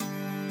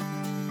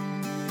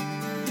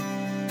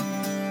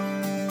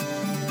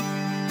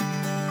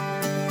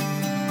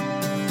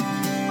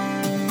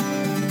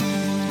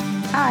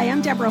Hi,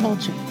 I'm Deborah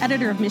Holchin,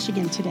 editor of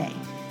Michigan Today.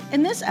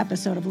 In this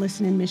episode of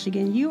Listen in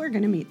Michigan, you are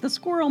going to meet the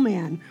Squirrel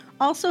Man,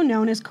 also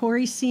known as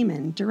Corey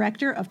Seaman,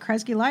 director of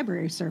Kresge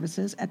Library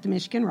Services at the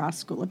Michigan Ross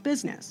School of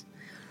Business.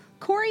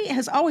 Corey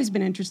has always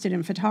been interested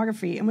in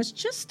photography and was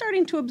just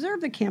starting to observe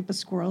the campus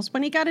squirrels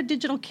when he got a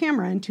digital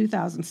camera in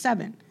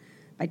 2007.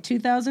 By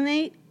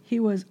 2008,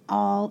 he was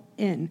all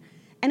in,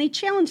 and he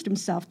challenged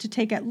himself to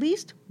take at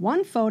least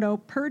one photo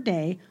per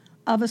day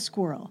of a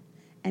squirrel,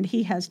 and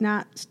he has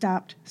not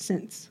stopped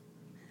since.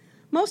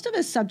 Most of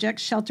his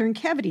subjects shelter in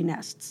cavity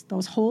nests,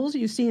 those holes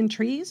you see in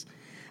trees,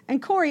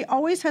 and Corey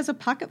always has a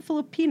pocket full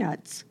of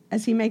peanuts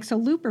as he makes a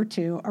loop or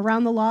two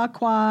around the Law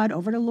Quad,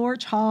 over to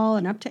Lorch Hall,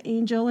 and up to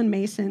Angel and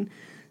Mason.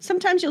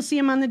 Sometimes you'll see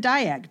him on the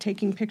Diag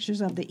taking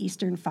pictures of the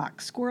eastern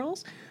fox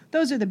squirrels.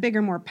 Those are the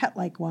bigger, more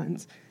pet-like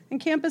ones.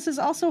 And campus is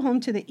also home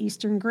to the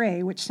eastern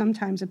gray, which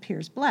sometimes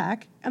appears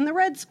black, and the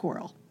red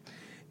squirrel.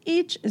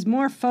 Each is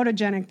more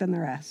photogenic than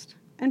the rest.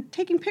 And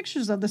taking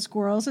pictures of the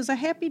squirrels is a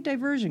happy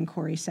diversion,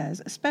 Corey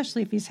says,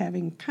 especially if he's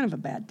having kind of a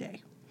bad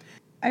day.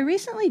 I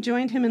recently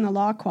joined him in the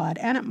Law Quad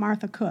and at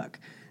Martha Cook.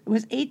 It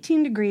was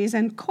 18 degrees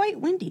and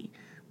quite windy,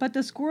 but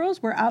the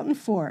squirrels were out in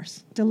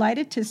force,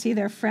 delighted to see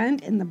their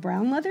friend in the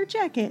brown leather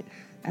jacket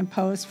and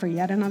posed for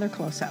yet another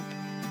close-up.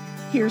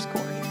 Here's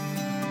Corey.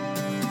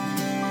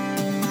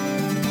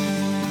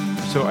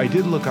 So I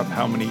did look up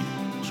how many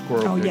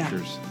squirrel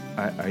pictures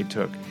I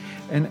took,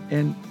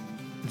 and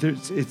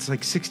it's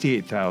like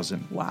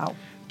 68,000. Wow.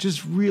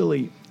 Just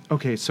really,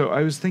 okay, so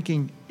I was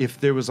thinking if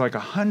there was like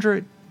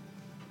 100,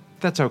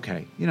 that's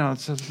okay. You know,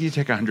 you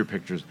take 100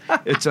 pictures.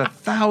 It's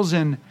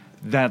 1,000,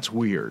 that's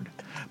weird.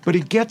 But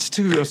it gets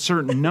to a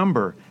certain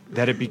number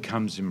that it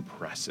becomes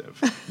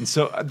impressive. And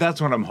so that's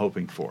what I'm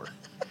hoping for.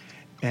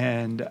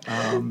 And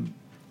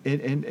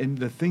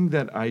the thing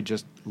that I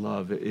just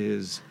love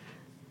is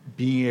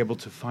being able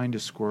to find a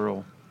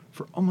squirrel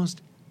for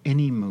almost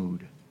any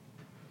mood.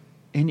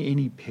 In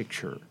any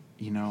picture,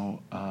 you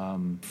know.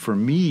 For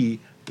me,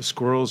 the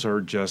squirrels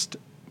are just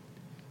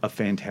a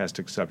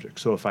fantastic subject.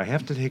 So if I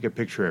have to take a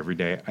picture every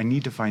day, I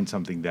need to find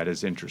something that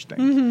is interesting.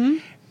 Mm-hmm.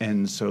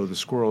 And so the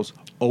squirrels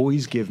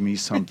always give me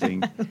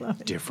something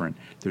different.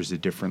 There's a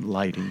different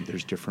lighting.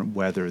 There's different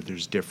weather.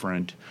 There's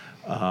different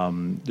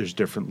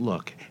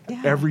look.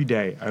 Yeah. Every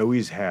day, I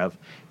always have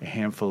a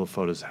handful of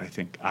photos that I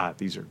think,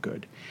 these are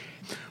good.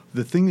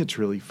 The thing that's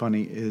really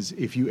funny is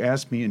if you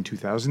asked me in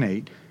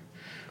 2008,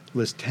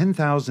 list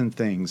 10,000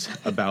 things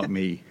about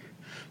me,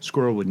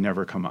 squirrel would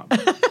never come up.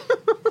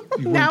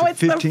 Now it's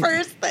 15, the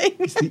first thing.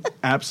 It's the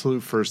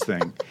absolute first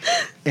thing.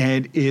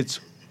 And it's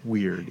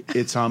weird.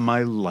 It's on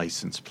my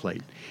license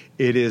plate.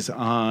 It is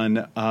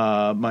on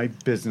my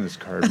business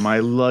card, my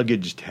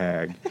luggage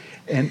tag.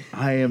 And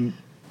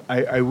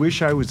I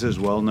wish I was as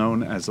well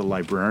known as a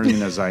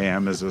librarian as I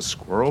am as a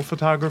squirrel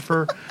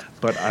photographer,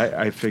 but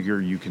I figure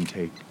you can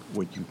take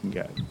what you can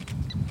get.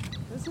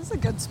 This is a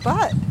good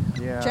spot.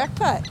 Yeah.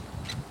 Jackpot.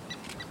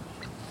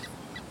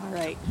 All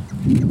right.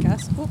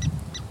 Gus.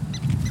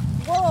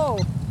 Whoa!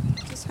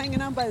 Just hanging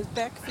on by his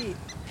back feet.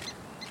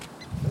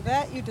 For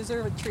that, you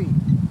deserve a treat. You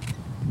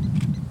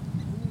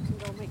can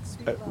go make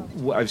sweet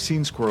love. I've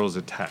seen squirrels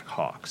attack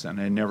hawks, and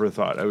I never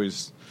thought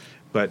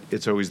but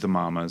it's always the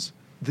mamas.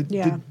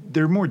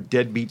 There are more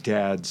deadbeat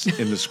dads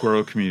in the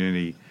squirrel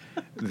community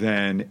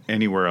than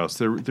anywhere else.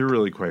 They're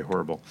really quite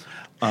horrible.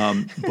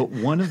 But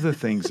one of the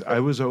things, I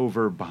was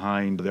over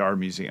behind the Art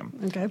Museum,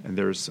 and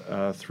there's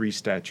 3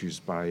 statues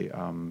by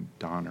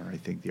Donner, I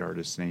think the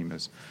artist's name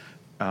is,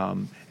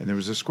 and there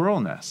was a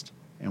squirrel nest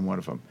in one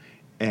of them,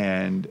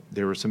 and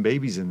there were some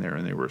babies in there,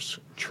 and they were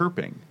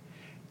chirping.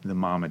 And the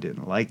mama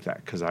didn't like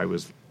that because I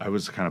was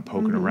kind of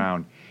poking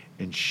around,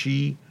 and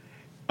she,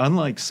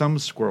 unlike some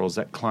squirrels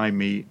that climb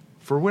me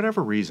for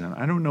whatever reason,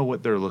 I don't know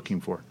what they're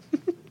looking for.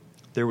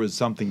 There was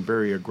something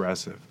very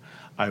aggressive.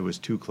 I was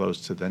too close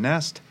to the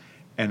nest,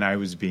 and I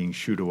was being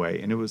shooed away,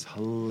 and it was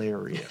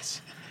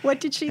hilarious. What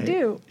did she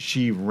do?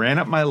 She ran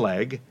up my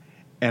leg,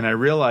 and I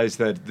realized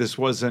that this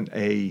wasn't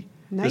a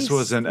nice.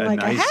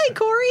 Hey,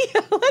 Corey,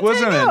 it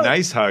wasn't a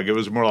nice hug. It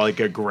was more like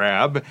a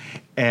grab,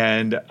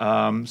 and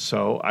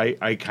so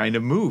I kind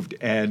of moved,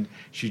 and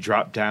she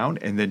dropped down,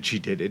 and then she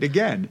did it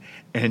again,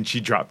 and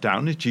she dropped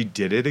down, and she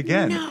did it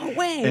again. No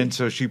way! And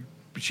so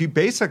she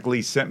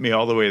basically sent me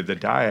all the way to the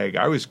Diag.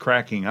 I was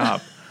cracking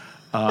up.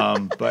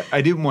 But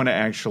I didn't want to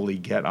actually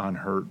get on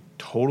her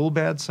total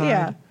bad side.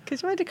 Yeah,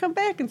 because you wanted to come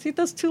back and see if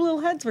those 2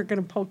 little heads were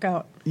going to poke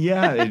out.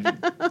 Yeah,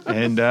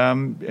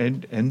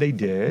 and they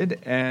did.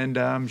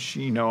 And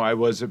she, I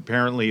was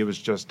apparently it was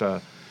just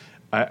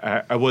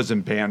I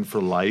wasn't banned for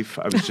life.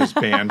 I was just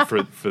banned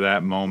for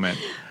that moment.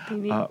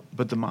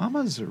 But the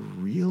mamas are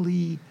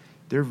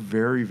they're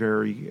very,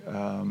 very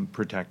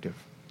protective,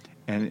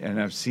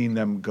 and I've seen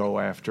them go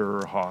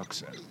after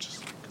hawks.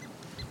 Just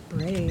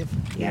brave.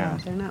 Yeah,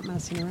 they're not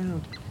messing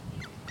around.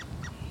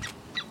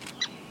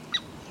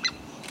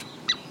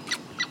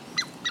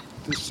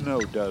 The snow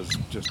does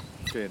just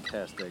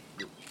fantastic.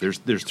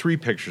 There's 3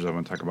 pictures I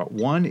want to talk about.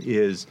 One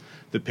is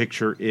the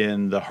picture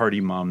in the Hardy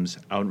Mums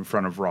out in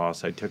front of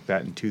Ross. I took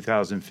that in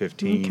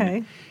 2015.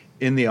 Okay.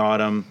 in the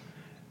autumn.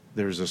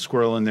 There's a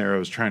squirrel in there. I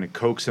was trying to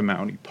coax him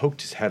out, and he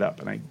poked his head up,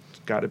 and I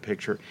got a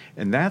picture.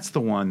 And that's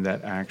the one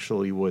that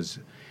actually was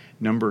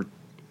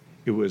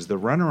it was the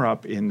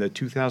runner-up in the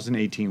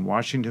 2018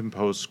 Washington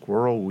Post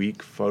Squirrel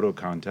Week photo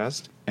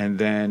contest. And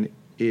then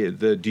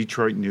the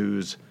Detroit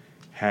News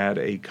had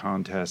a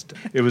contest.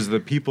 It was the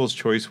People's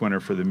Choice winner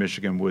for the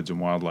Michigan Woods and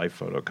Wildlife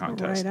photo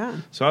contest. Right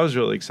on. So I was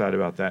really excited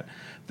about that.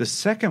 The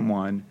second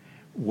one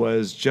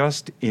was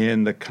just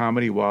in the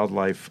Comedy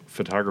Wildlife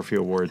Photography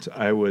Awards.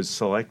 I was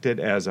selected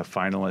as a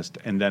finalist,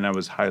 and then I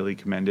was highly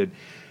commended.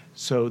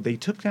 So they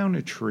took down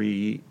a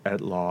tree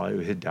at Law.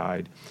 It had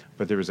died,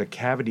 but there was a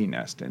cavity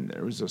nest, and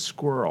there was a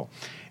squirrel.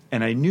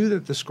 And I knew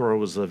that the squirrel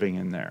was living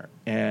in there.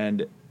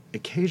 And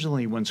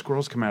occasionally when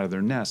squirrels come out of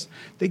their nest,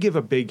 they give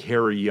a big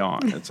hairy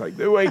yawn. It's like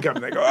they wake up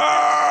and they go,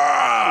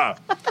 ah!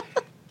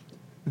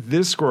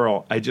 This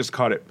squirrel, I just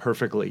caught it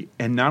perfectly.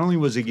 And not only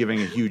was he giving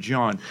a huge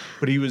yawn,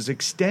 but he was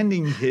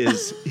extending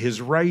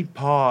his right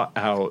paw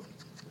out,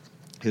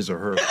 his or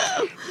her.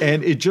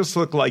 And it just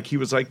looked like he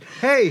was like,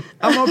 hey,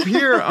 I'm up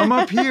here, I'm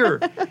up here.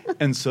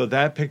 And so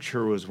that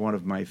picture was one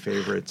of my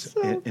favorites.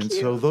 And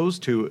so those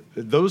two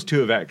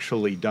have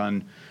actually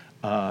done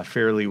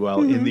fairly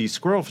well in the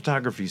squirrel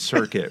photography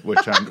circuit, which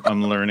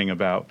I'm learning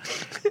about.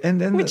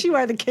 And then Which you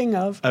are the king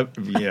of.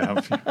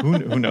 Yeah,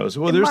 who knows?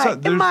 Well,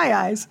 in my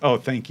eyes. Oh,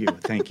 thank you.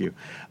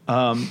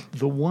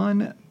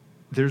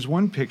 There's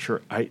one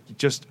picture I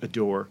just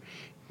adore.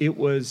 It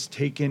was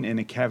taken in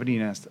a cavity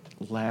nest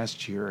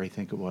last year, I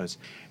think it was.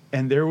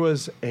 And there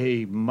was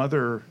a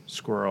mother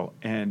squirrel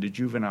and a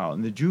juvenile.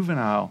 And the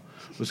juvenile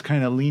was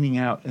kind of leaning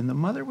out. And the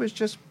mother was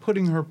just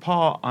putting her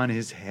paw on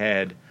his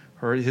head,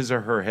 his or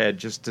her head,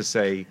 just to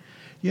say,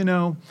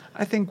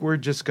 I think we're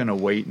just going to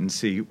wait and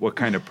see what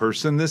kind of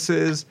person this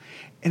is.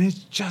 And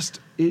it's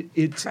just,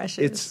 it's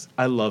precious.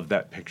 I love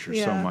that picture so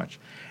Yeah. much.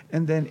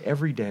 And then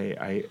every day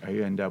I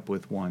end up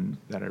with one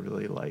that I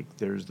really like.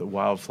 There's the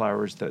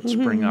wildflowers that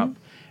spring up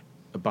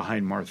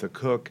behind Martha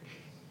Cook,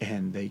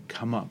 and they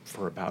come up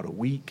for about a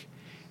week,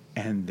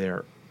 and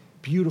they're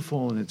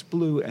beautiful, and it's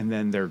blue, and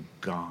then they're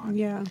gone.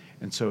 Yeah.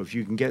 And so if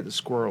you can get the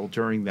squirrel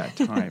during that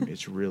time,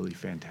 it's really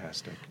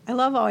fantastic. I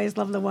always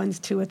love the ones,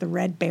 too, with the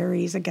red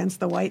berries against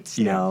the white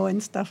snow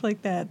and stuff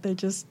like that. They're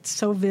just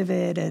so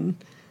vivid and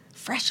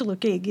fresh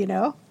looking,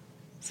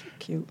 So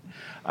cute.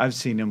 I've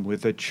seen him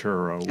with a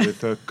churro,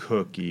 with a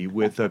cookie,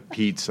 with a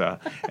pizza,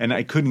 and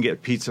I couldn't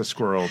get pizza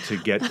squirrel to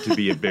get to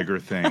be a bigger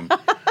thing.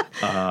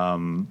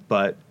 And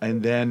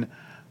then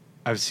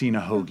I've seen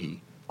a hoagie.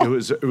 It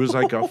was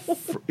like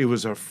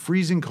a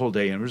freezing cold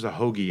day, and there was a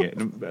hoagie,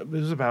 and it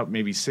was about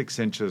maybe 6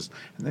 inches,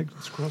 and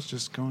the squirrel's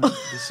just going,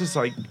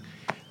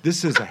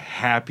 this is a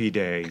happy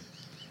day.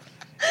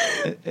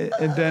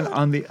 And then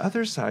on the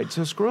other side,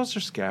 so squirrels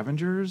are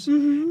scavengers,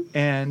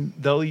 and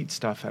they'll eat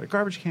stuff out of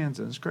garbage cans,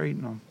 and it's great.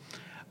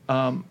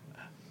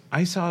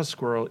 I saw a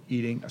squirrel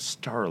eating a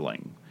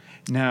starling.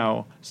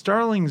 Now,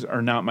 starlings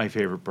are not my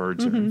favorite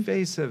birds. They're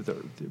invasive,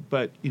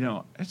 but,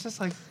 it's just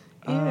like,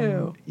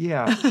 Ew.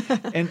 yeah.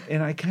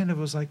 And I kind of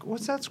was like,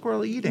 what's that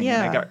squirrel eating?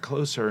 Yeah. And I got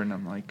closer, and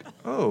I'm like,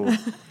 oh,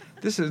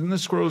 this isn't. The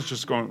squirrel's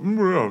just going,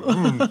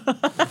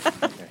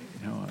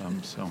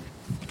 so.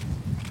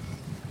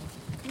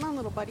 Come on,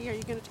 little buddy. Are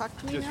you going to talk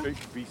to me now?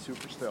 Just be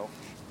super still.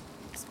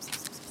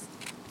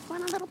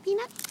 Want a little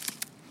peanut?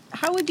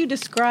 How would you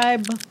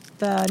describe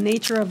the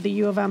nature of the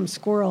U of M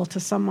squirrel to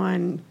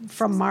someone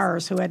from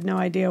Mars who had no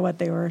idea what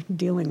they were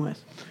dealing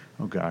with?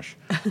 Oh, gosh.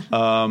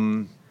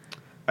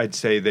 I'd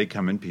say they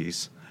come in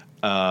peace.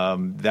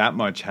 That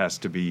much has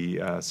to be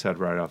said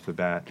right off the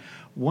bat.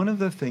 One of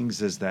the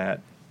things is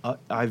that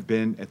I've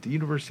been at the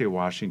University of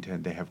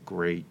Washington. They have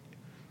great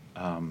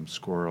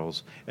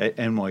squirrels at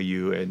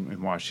NYU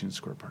and Washington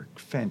Square Park.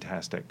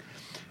 Fantastic.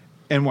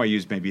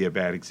 NYU's maybe a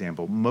bad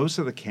example. Most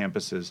of the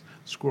campuses,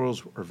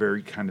 squirrels are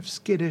very kind of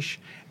skittish,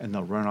 and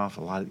they'll run off.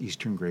 A lot of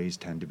eastern grays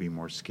tend to be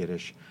more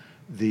skittish.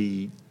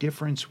 The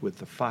difference with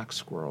the fox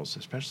squirrels,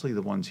 especially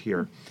the ones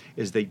here,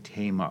 is they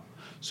tame up.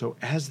 So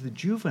as the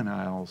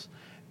juveniles,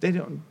 they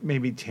don't,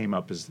 maybe tame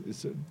up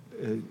is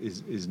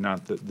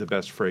not the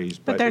best phrase.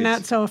 But they're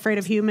not so afraid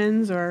of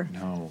humans or...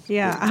 No.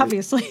 Yeah,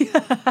 obviously.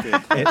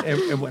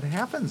 and what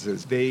happens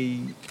is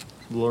they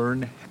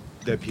learn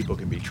that people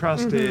can be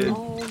trusted.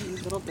 Oh, you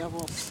little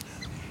devils.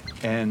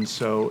 And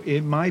so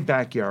in my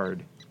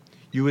backyard,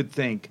 you would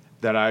think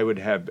that I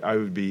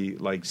would be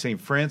like St.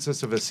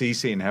 Francis of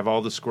Assisi and have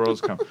all the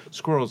squirrels come.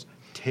 Squirrels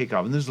take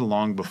off. And this is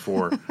long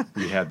before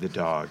we had the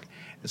dog.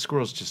 The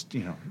squirrels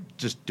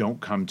just don't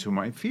come to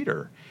my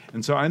feeder.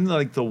 And so I'm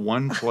like the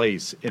one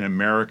place in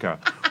America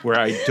where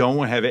I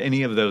don't have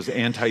any of those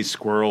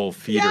anti-squirrel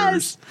feeders.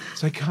 Yes.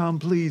 It's like, come,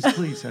 please,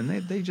 please. And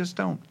they just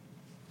don't.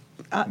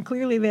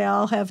 Clearly, they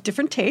all have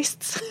different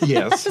tastes.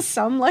 Yes.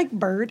 Some like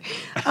bird.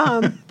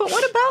 But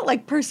what about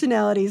like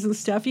personalities and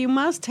stuff? You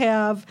must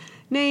have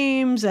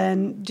names,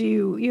 and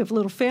you have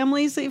little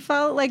families that you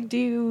follow? Like, do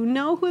you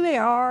know who they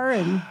are?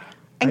 And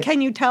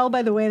can you tell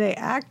by the way they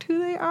act who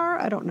they are?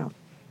 I don't know.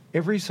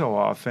 Every so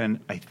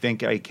often, I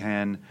think I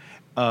can.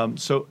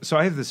 So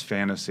I have this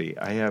fantasy.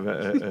 I have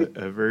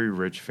a very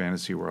rich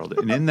fantasy world,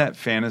 and in that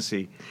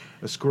fantasy,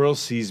 a squirrel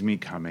sees me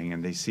coming,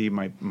 and they see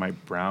my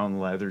brown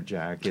leather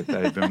jacket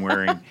that I've been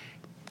wearing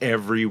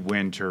every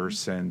winter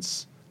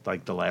since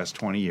like the last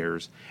 20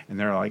 years, and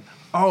they're like,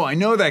 "Oh, I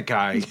know that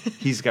guy.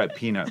 He's got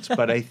peanuts."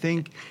 But I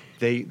think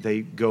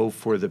they go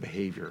for the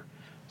behavior.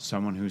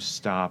 Someone who's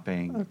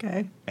stopping,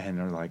 Okay. and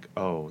they're like,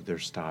 "Oh, they're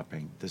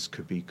stopping. This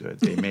could be good.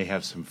 They may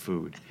have some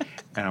food,"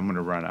 and I'm going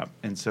to run up.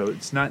 And so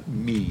it's not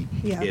me;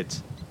 Yeah.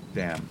 it's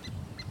them.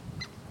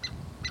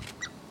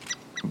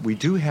 We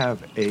do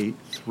have a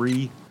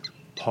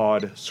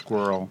 3-pawed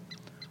squirrel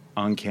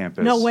on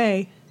campus. No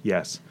way.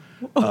 Yes,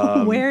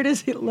 Where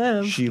does it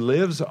live? she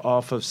lives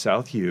off of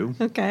South U.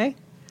 Okay.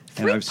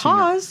 And 3 I've seen her-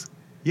 paws.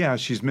 Yeah,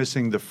 she's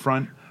missing the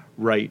front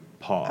right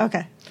paw.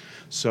 Okay.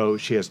 So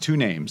she has 2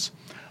 names.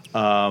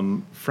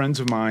 Friends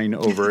of mine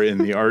over in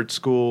the art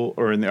school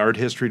or in the art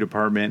history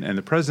department and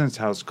the president's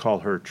house call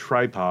her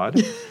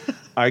Tripod.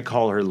 I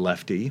call her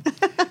Lefty.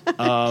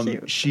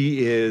 Cute.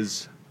 She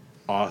is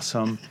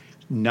awesome,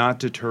 not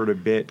deterred a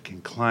bit,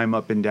 can climb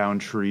up and down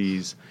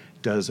trees,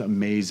 does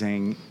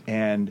amazing.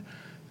 And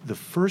the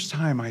first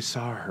time I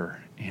saw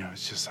her,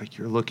 it's just like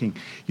you're looking.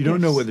 You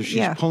don't know Yes. whether she's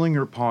Yeah. pulling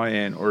her paw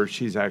in or if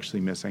she's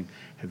actually missing.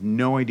 Have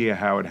no idea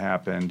how it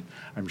happened.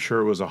 I'm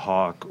sure it was a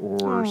hawk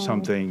or Oh.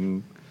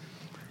 something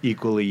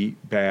equally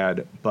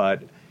bad,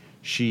 but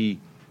she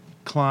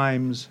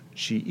climbs,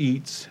 she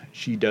eats,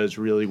 she does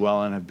really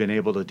well, and I've been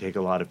able to take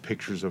a lot of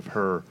pictures of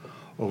her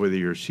over the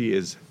years.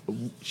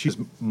 She's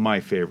my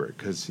favorite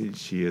because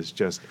she is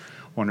just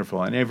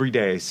wonderful, and every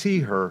day I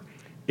see her,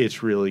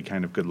 it's really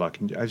kind of good luck.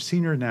 And I've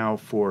seen her now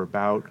for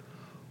about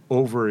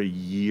over a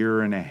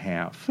year and a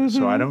half,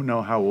 so I don't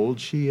know how old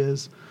she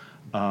is,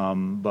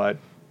 but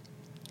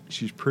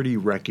she's pretty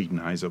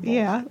recognizable.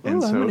 Yeah. Ooh, And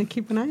I'm so- going to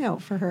keep an eye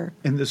out for her.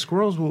 and the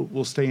squirrels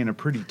will stay in a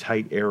pretty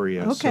tight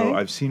area. Okay. So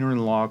I've seen her in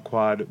Law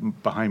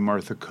Quad behind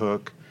Martha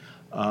Cook,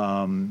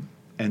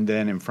 and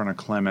then in front of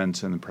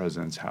Clements and the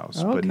president's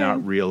house, but Okay.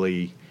 not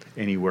really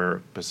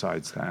anywhere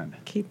besides that.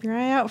 Keep your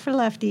eye out for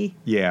Lefty.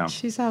 Yeah.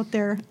 She's out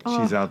there.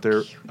 She's Oh, out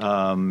there, cute.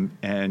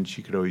 and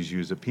she could always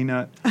use a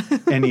peanut.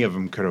 Any of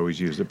them could always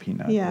use a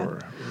peanut Yeah.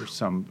 or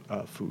some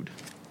food.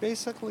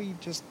 Basically,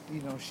 just,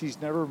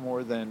 she's never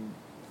more than,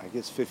 I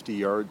guess, 50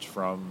 yards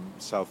from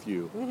South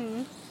U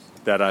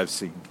that I've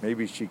seen.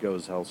 Maybe she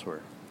goes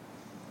elsewhere.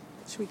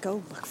 Should we go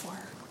look for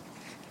her?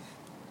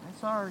 I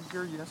saw her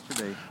here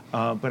yesterday.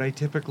 But I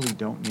typically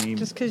don't name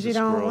Just because the you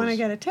don't want to squirrels.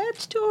 get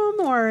attached to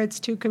them or it's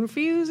too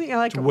confusing. I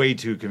like It's way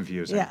too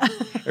confusing. Yeah.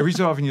 Every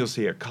so often you'll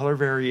see a color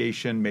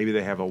variation. Maybe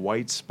they have a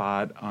white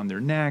spot on their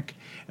neck,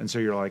 and so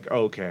you're like,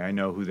 oh, okay, I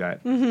know who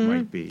that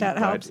might be. That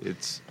helps. But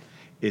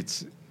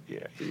it's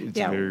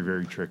Yeah. very,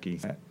 very tricky.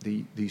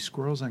 The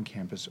squirrels on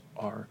campus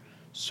are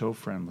so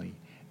friendly,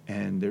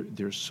 and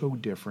they're so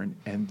different,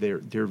 and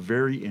they're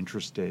very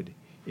interested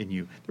in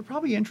you. They're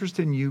probably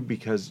interested in you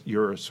because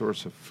you're a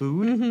source of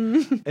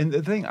food. And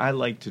the thing I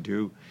like to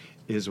do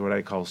is what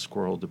I call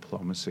squirrel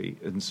diplomacy.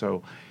 And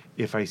so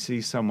if I see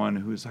someone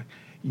who's like,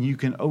 you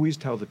can always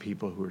tell the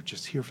people who are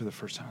just here for the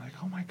first time, like,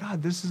 oh my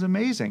God, this is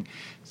amazing.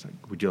 It's like,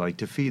 would you like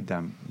to feed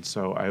them? And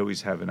so I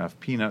always have enough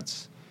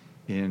peanuts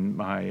in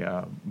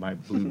my my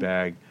blue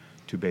bag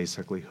to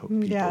basically hook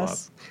people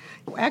Yes.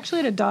 up. We actually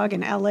had a dog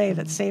in LA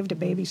that saved a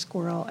baby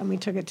squirrel, and we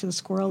took it to the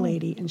squirrel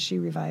lady, and she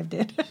revived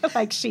it.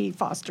 Like she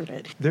fostered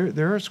it.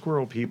 There are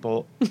squirrel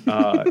people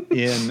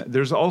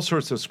there's all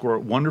sorts of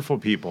wonderful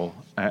people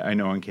I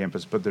know on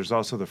campus, but there's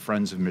also the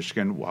Friends of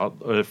Michigan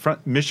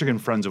Michigan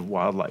Friends of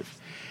Wildlife,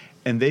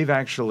 and they've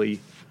actually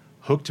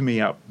hooked me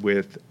up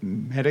with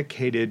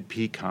medicated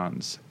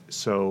pecans.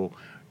 So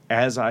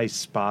as I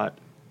spot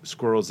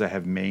squirrels that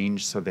have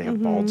mange, so they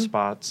have bald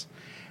spots,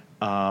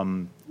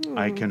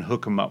 I can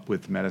hook them up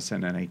with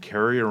medicine, and I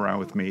carry it around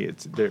with me.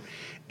 It's there,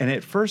 and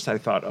at first I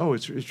thought, oh,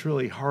 it's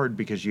really hard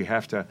because you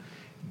have to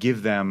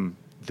give them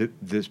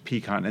this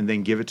pecan and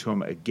then give it to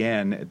them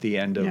again at the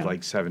end of Yeah.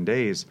 like 7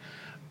 days.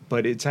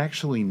 But it's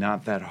actually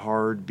not that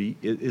hard.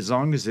 As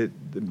long as the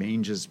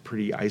mange is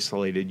pretty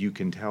isolated, you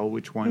can tell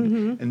which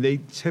one, and they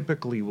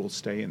typically will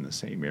stay in the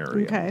same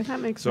area. Okay,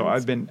 that makes So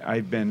sense.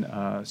 I've been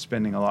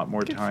spending a lot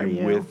more Good for time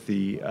you. with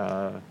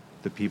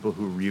the people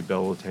who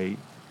rehabilitate,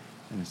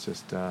 and it's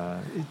just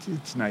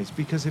it's nice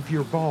because if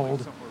you're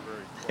bald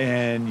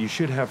and you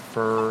should have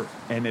fur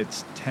and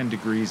it's 10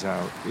 degrees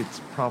out,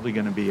 it's probably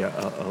going to be a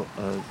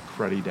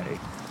cruddy day.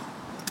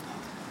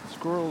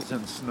 Squirrels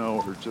in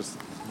snow are just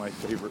my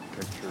favorite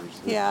pictures.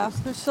 Yeah,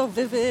 they're so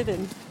vivid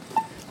and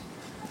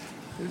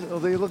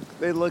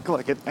They look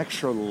like an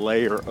extra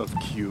layer of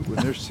cute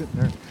when they're sitting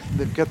there.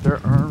 They've got their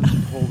arms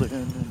pulled in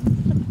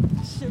and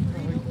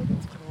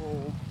it's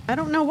cold. I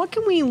don't know. What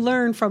can we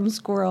learn from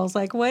squirrels?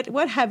 Like,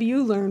 what have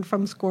you learned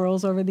from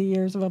squirrels over the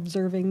years of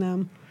observing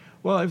them?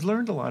 Well, I've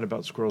learned a lot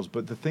about squirrels,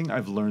 but the thing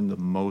I've learned the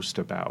most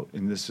about,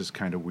 and this is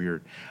kind of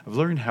weird, I've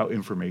learned how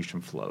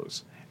information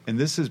flows. And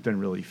this has been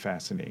really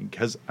fascinating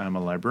because I'm a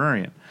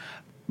librarian.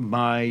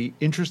 my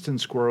interest in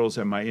squirrels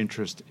and my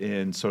interest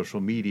in social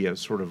media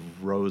sort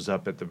of rose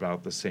up at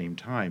about the same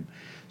time.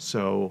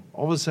 So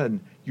all of a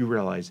sudden, you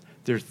realize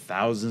there's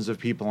thousands of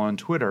people on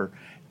Twitter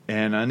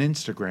and on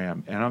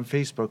Instagram and on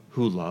Facebook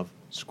who love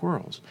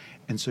squirrels.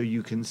 And so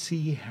you can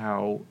see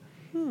how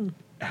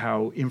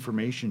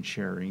information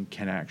sharing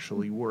can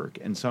actually work.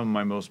 And some of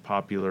my most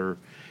popular,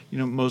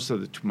 most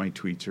of my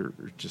tweets are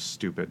just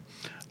stupid.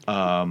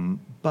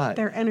 But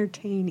they're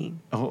entertaining.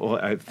 Oh,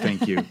 well,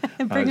 thank you.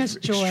 Bring us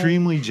joy.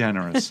 Extremely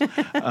generous.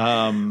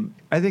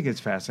 I think it's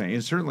fascinating,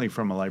 and certainly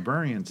from a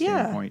librarian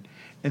standpoint.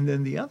 And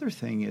then the other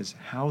thing is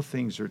how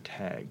things are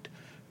tagged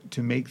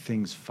to make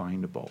things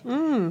findable.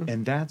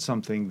 And that's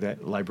something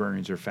that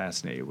librarians are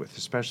fascinated with,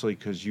 especially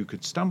because you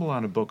could stumble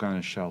on a book on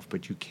a shelf,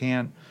 but you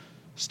can't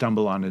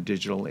stumble on a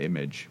digital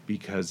image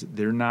because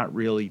they're not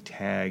really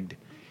tagged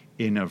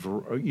in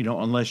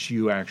unless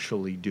you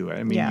actually do it.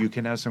 I mean, you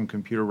can have some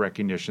computer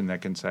recognition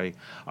that can say,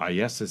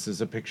 yes, this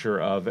is a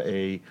picture of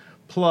a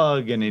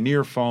plug and an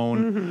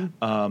earphone,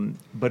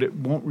 but it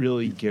won't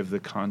really give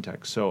the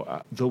context.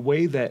 So the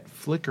way that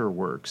Flickr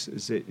works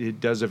is it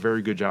does a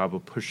very good job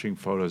of pushing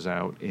photos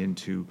out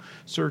into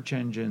search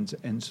engines.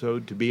 And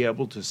so to be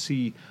able to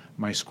see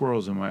my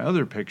squirrels and my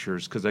other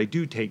pictures, because I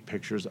do take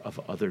pictures of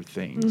other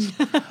things.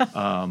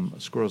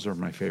 Squirrels are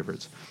my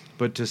favorites.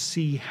 But to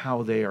see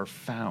how they are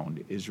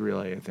found is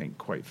really, I think,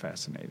 quite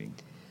fascinating.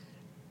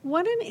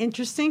 What an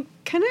interesting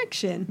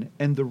connection.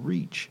 And the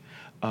reach.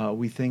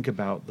 We think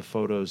about the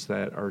photos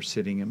that are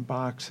sitting in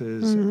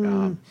boxes,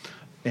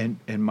 and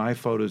my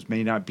photos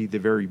may not be the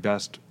very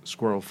best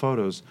squirrel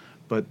photos,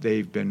 but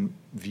they've been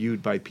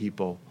viewed by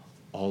people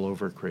all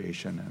over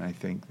creation, and I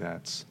think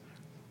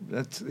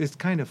it's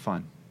kind of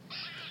fun.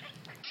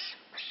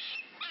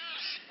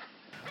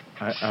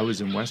 I was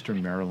in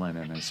Western Maryland,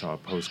 and I saw a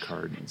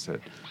postcard, and it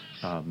said,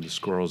 the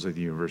squirrels at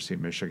the University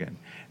of Michigan.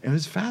 And it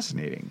was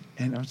fascinating,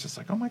 and I was just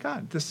like, oh my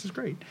God, this is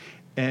great.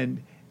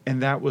 And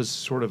that was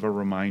sort of a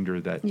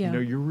reminder that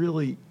you're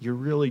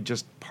really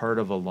just part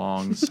of a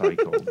long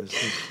cycle. This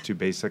is to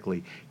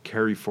basically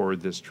carry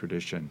forward this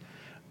tradition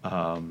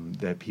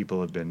that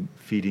people have been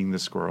feeding the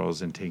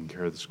squirrels and taking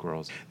care of the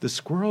squirrels. The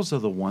squirrels are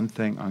the one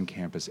thing on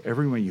campus.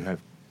 Everyone, you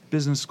have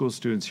business school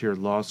students here,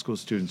 law school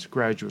students,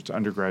 graduates,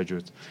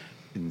 undergraduates,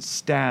 in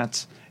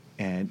stats,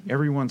 and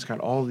everyone's got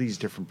all these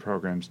different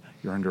programs.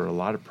 You're under a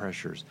lot of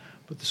pressures,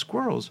 but the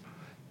squirrels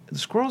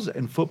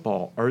and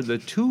football are the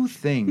two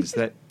things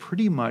that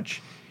pretty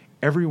much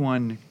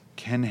everyone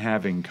can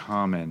have in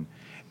common.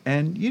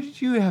 And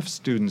you have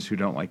students who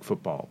don't like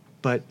football,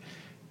 but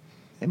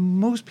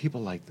most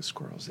people like the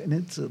squirrels. And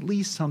it's at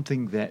least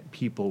something that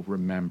people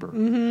remember.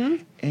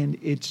 And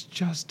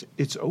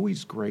it's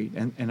always great.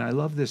 And I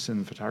love this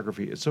in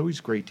photography. It's always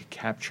great to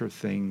capture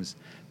things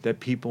that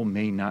people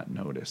may not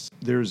notice.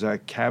 There's a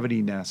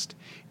cavity nest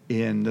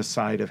in the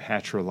side of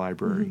Hatcher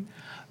Library.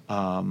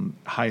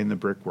 High in the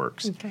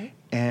brickworks. Okay.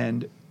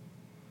 And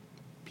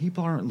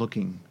people aren't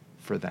looking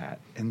for that.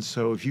 And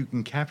so if you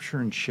can capture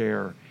and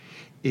share,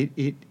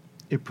 it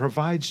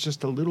provides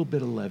just a little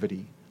bit of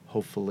levity,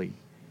 hopefully,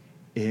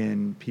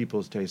 in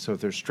people's days. So if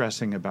they're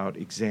stressing about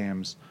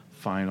exams,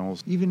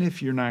 finals, even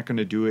if you're not going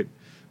to do it,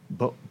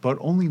 but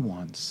only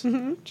once,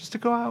 just to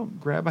go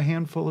out, grab a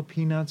handful of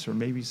peanuts or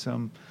maybe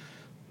some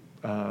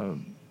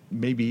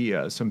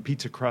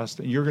pizza crust,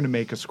 and you're going to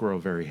make a squirrel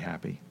very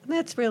happy.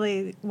 That's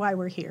really why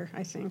we're here,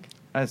 I think.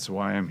 That's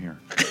why I'm here.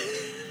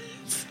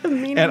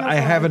 And I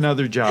have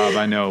another job,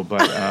 I know,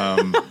 but...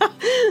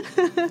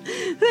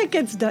 that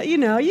gets done.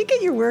 You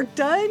get your work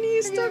done,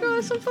 you still go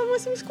have some fun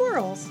with some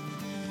squirrels.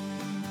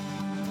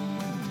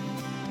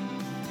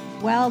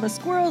 Well, the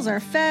squirrels are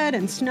fed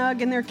and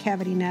snug in their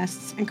cavity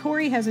nests, and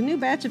Corey has a new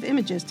batch of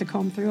images to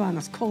comb through on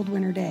this cold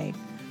winter day.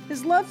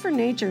 His love for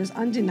nature is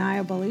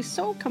undeniable. He's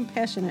so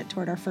compassionate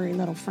toward our furry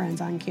little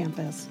friends on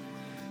campus.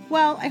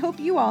 Well, I hope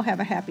you all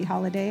have a happy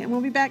holiday, and we'll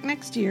be back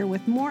next year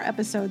with more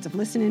episodes of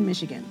Listen in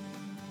Michigan.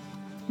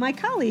 My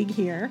colleague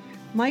here,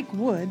 Mike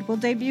Wood, will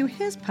debut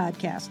his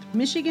podcast,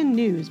 Michigan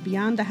News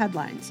Beyond the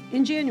Headlines,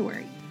 in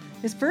January.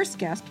 His first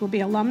guest will be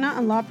alumna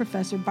and law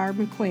professor Barb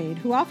McQuaid,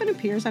 who often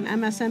appears on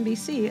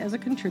MSNBC as a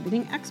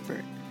contributing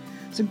expert.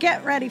 So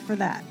get ready for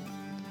that.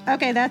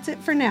 Okay, that's it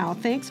for now.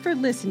 Thanks for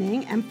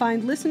listening, and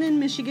find Listen in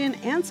Michigan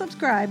and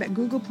subscribe at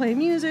Google Play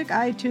Music,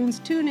 iTunes,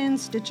 TuneIn,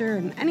 Stitcher,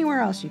 and anywhere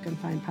else you can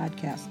find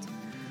podcasts.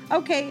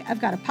 Okay, I've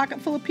got a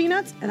pocket full of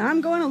peanuts, and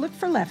I'm going to look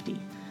for Lefty.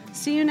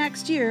 See you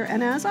next year,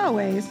 and as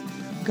always,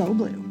 go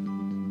blue.